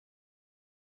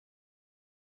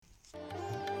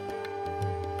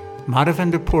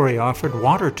Madhavendra Puri offered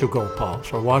water to Gopal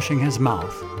for washing his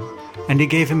mouth, and he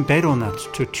gave him betel nuts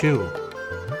to chew.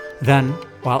 Then,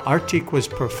 while Artik was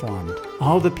performed,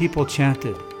 all the people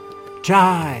chanted,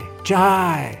 "Jai,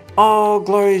 Jai, all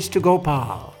glories to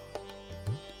Gopal."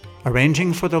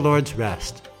 Arranging for the Lord's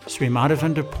rest, Sri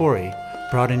Madhavendra Puri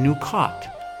brought a new cot,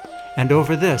 and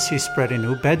over this he spread a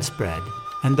new bedspread,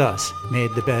 and thus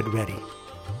made the bed ready.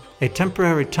 A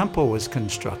temporary temple was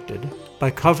constructed by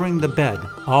covering the bed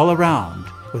all around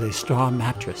with a straw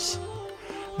mattress.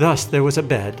 Thus there was a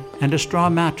bed and a straw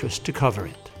mattress to cover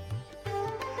it.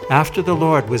 After the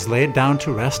Lord was laid down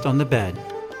to rest on the bed,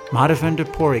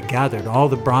 Madhavendra Puri gathered all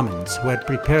the Brahmins who had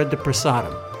prepared the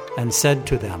prasadam and said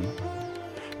to them,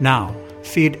 "Now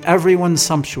feed everyone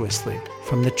sumptuously,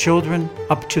 from the children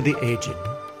up to the aged."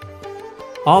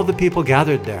 All the people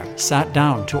gathered there sat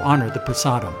down to honor the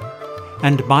prasadam,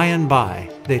 and by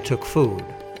they took food.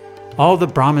 All the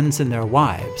Brahmins and their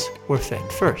wives were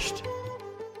fed first.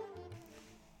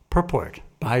 Purport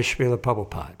by Srila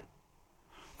Prabhupada.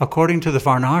 According to the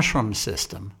Varnashram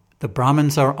system, the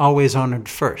Brahmins are always honored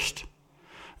first.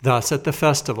 Thus, at the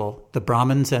festival, the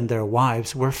Brahmins and their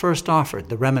wives were first offered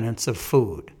the remnants of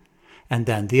food, and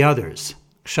then the others,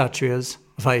 Kshatriyas,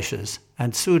 Vaishyas,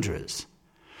 and Sudras.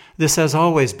 This has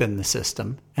always been the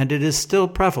system, and it is still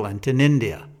prevalent in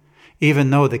India, even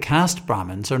though the caste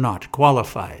Brahmins are not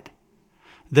qualified.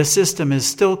 The system is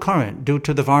still current due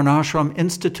to the Varnashram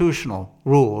institutional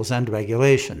rules and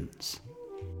regulations.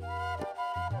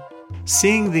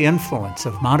 Seeing the influence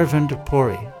of Madhavendra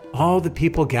Puri, all the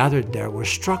people gathered there were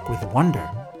struck with wonder.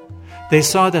 They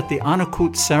saw that the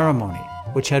Anukut ceremony,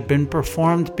 which had been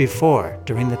performed before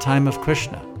during the time of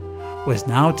Krishna, was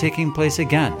now taking place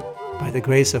again by the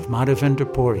grace of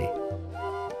Madhavendra Puri.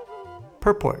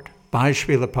 Purport by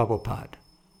Srila Prabhupada.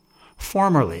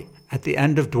 Formerly, at the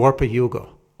end of Dwapara Yuga,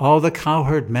 all the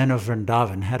cowherd men of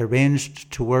Vrindavan had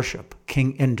arranged to worship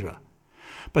King Indra,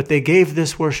 but they gave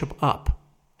this worship up,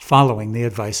 following the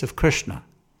advice of Krishna.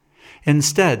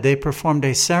 Instead, they performed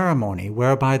a ceremony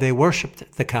whereby they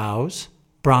worshipped the cows,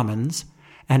 Brahmins,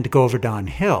 and Govardhan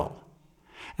Hill.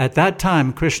 At that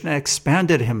time, Krishna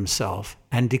expanded himself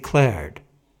and declared,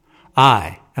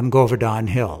 "I am Govardhan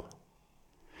Hill."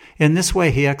 In this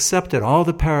way, he accepted all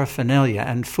the paraphernalia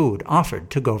and food offered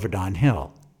to Govardhan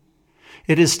Hill.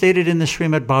 It is stated in the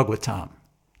Srimad Bhagavatam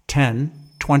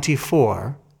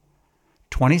 10:24,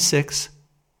 26,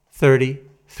 30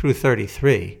 through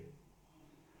 33.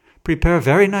 Prepare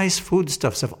very nice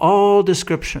foodstuffs of all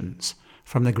descriptions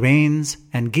from the grains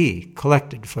and ghee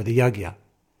collected for the yajna.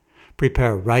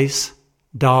 Prepare rice,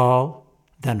 dal,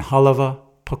 then halava,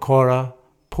 pakora,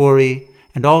 puri,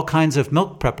 and all kinds of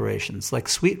milk preparations like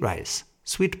sweet rice,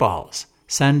 sweet balls,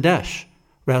 sandesh,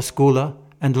 rasgulla,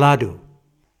 and laddu.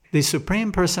 The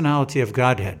Supreme Personality of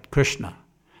Godhead, Krishna,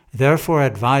 therefore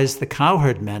advised the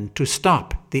cowherd men to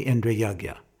stop the Indra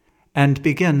Yajna and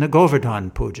begin the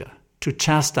Govardhan Puja to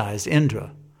chastise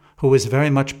Indra, who was very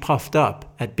much puffed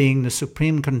up at being the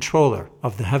supreme controller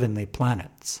of the heavenly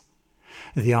planets.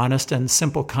 The honest and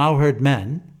simple cowherd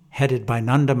men, headed by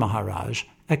Nanda Maharaj,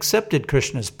 accepted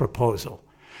Krishna's proposal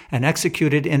and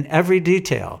executed in every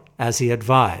detail as he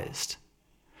advised.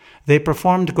 They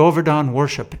performed Govardhan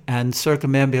worship and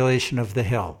circumambulation of the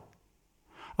hill.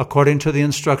 According to the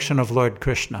instruction of Lord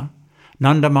Krishna,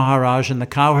 Nanda Maharaj and the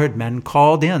cowherd men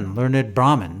called in learned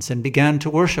Brahmins and began to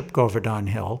worship Govardhan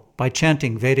Hill by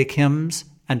chanting Vedic hymns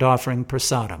and offering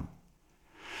prasadam.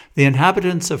 The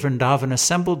inhabitants of Vrindavan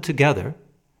assembled together,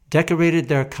 decorated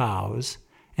their cows,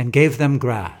 and gave them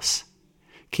grass.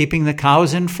 Keeping the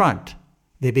cows in front,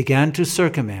 they began to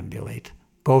circumambulate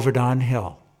Govardhan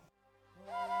Hill.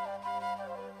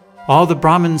 All the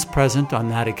Brahmins present on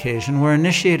that occasion were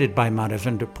initiated by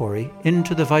Madhavendra Puri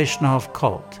into the Vaishnav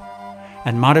cult,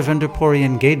 and Madhavendra Puri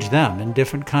engaged them in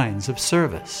different kinds of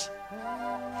service.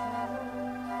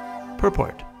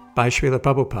 Purport by Srila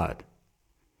Prabhupada.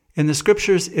 In the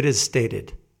scriptures it is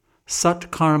stated,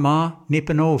 Sat karma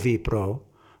nipano vipro,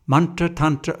 mantra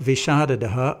tantra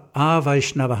vishadadaha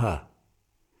avaishnavaha.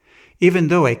 Even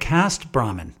though a caste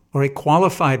Brahmin or a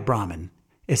qualified Brahmin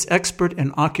is expert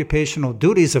in occupational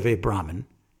duties of a Brahmin,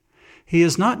 he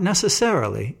is not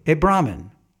necessarily a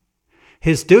Brahmin.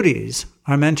 His duties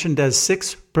are mentioned as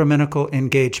 6 Brahminical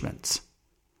engagements.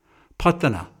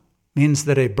 Patana means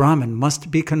that a Brahmin must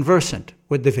be conversant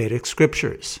with the Vedic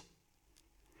scriptures.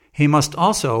 He must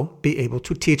also be able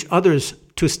to teach others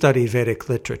to study Vedic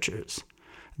literatures.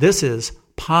 This is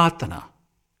Patana.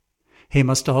 He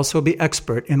must also be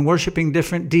expert in worshipping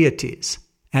different deities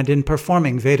and in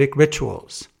performing Vedic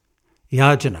rituals,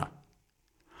 yajna.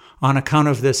 On account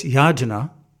of this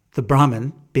yajna, the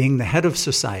Brahmin, being the head of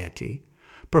society,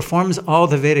 performs all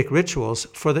the Vedic rituals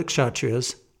for the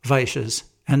Kshatriyas, Vaishyas,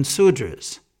 and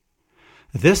Sudras.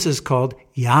 This is called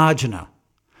yajna,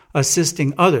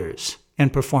 assisting others in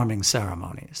performing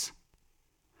ceremonies.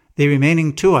 The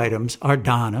remaining two items are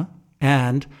dana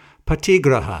and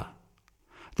patigraha.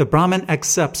 The Brahmin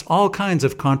accepts all kinds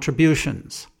of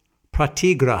contributions,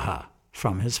 pratigraha,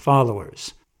 from his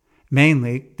followers,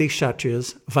 mainly the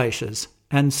Kshatriyas, Vaishyas,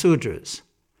 and Sudras.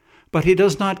 But he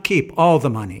does not keep all the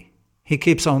money. He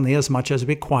keeps only as much as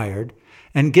required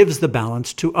and gives the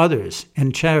balance to others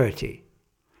in charity.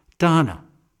 Dana.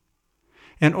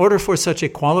 In order for such a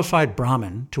qualified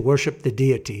Brahmin to worship the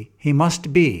deity, he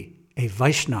must be a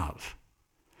Vaishnav.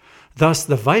 Thus,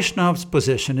 the Vaishnav's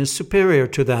position is superior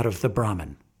to that of the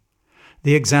Brahmin.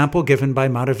 The example given by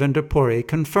Madhavendra Puri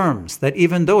confirms that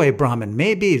even though a Brahmin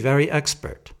may be very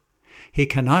expert, he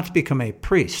cannot become a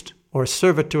priest or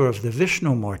servitor of the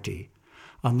Vishnu Murti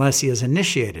unless he is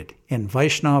initiated in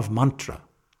Vaishnav mantra.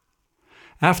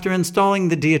 After installing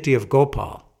the deity of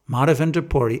Gopal, Madhavendra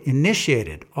Puri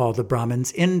initiated all the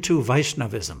Brahmins into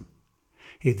Vaishnavism.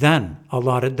 He then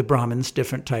allotted the Brahmins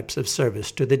different types of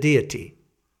service to the deity.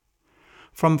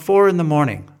 From 4 in the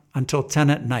morning until 10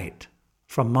 at night,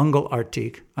 from Mangal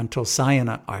Artik until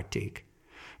Sayana Artik,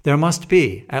 there must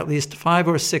be at least 5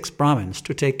 or 6 Brahmins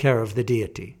to take care of the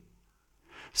deity.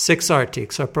 6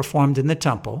 artiks are performed in the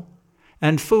temple,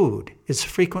 and food is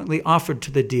frequently offered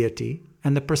to the deity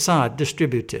and the prasad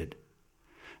distributed.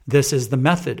 This is the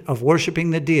method of worshipping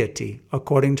the deity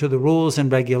according to the rules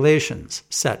and regulations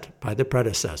set by the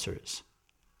predecessors.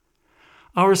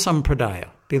 Our Sampradaya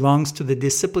belongs to the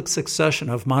disciplic succession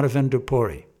of Madhavendra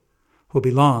Puri, who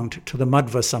belonged to the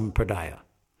Madhva Sampradaya.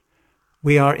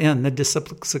 We are in the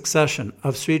disciplic succession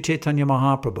of Sri Chaitanya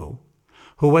Mahaprabhu,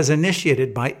 who was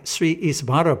initiated by Sri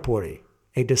Isvara Puri,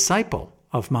 a disciple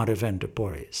of Madhavendra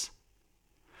Puri's.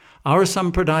 Our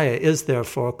Sampradaya is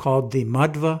therefore called the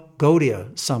Madhva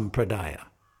Gaudiya Sampradaya.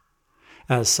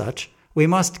 As such, we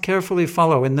must carefully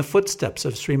follow in the footsteps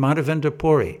of Sri Madhavendra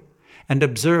Puri and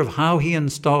observe how he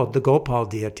installed the Gopal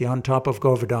deity on top of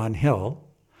Govardhan Hill,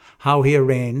 how he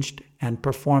arranged and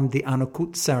performed the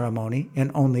Anukut ceremony in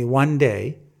only one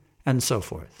day, and so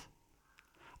forth.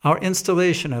 Our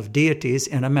installation of deities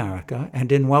in America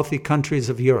and in wealthy countries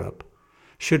of Europe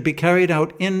should be carried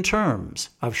out in terms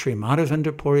of Sri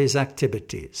Madhavendra Puri's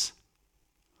activities.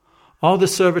 All the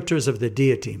servitors of the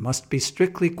deity must be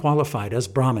strictly qualified as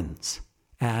Brahmins,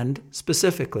 and,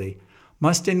 specifically,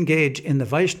 must engage in the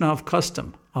Vaishnav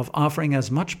custom of offering as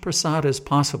much prasad as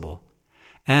possible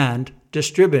and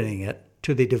distributing it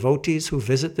to the devotees who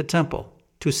visit the temple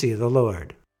to see the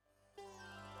Lord.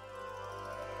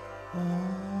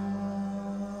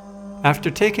 After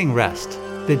taking rest,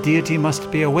 the deity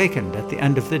must be awakened at the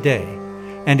end of the day,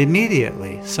 and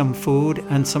immediately some food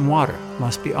and some water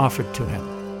must be offered to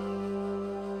him.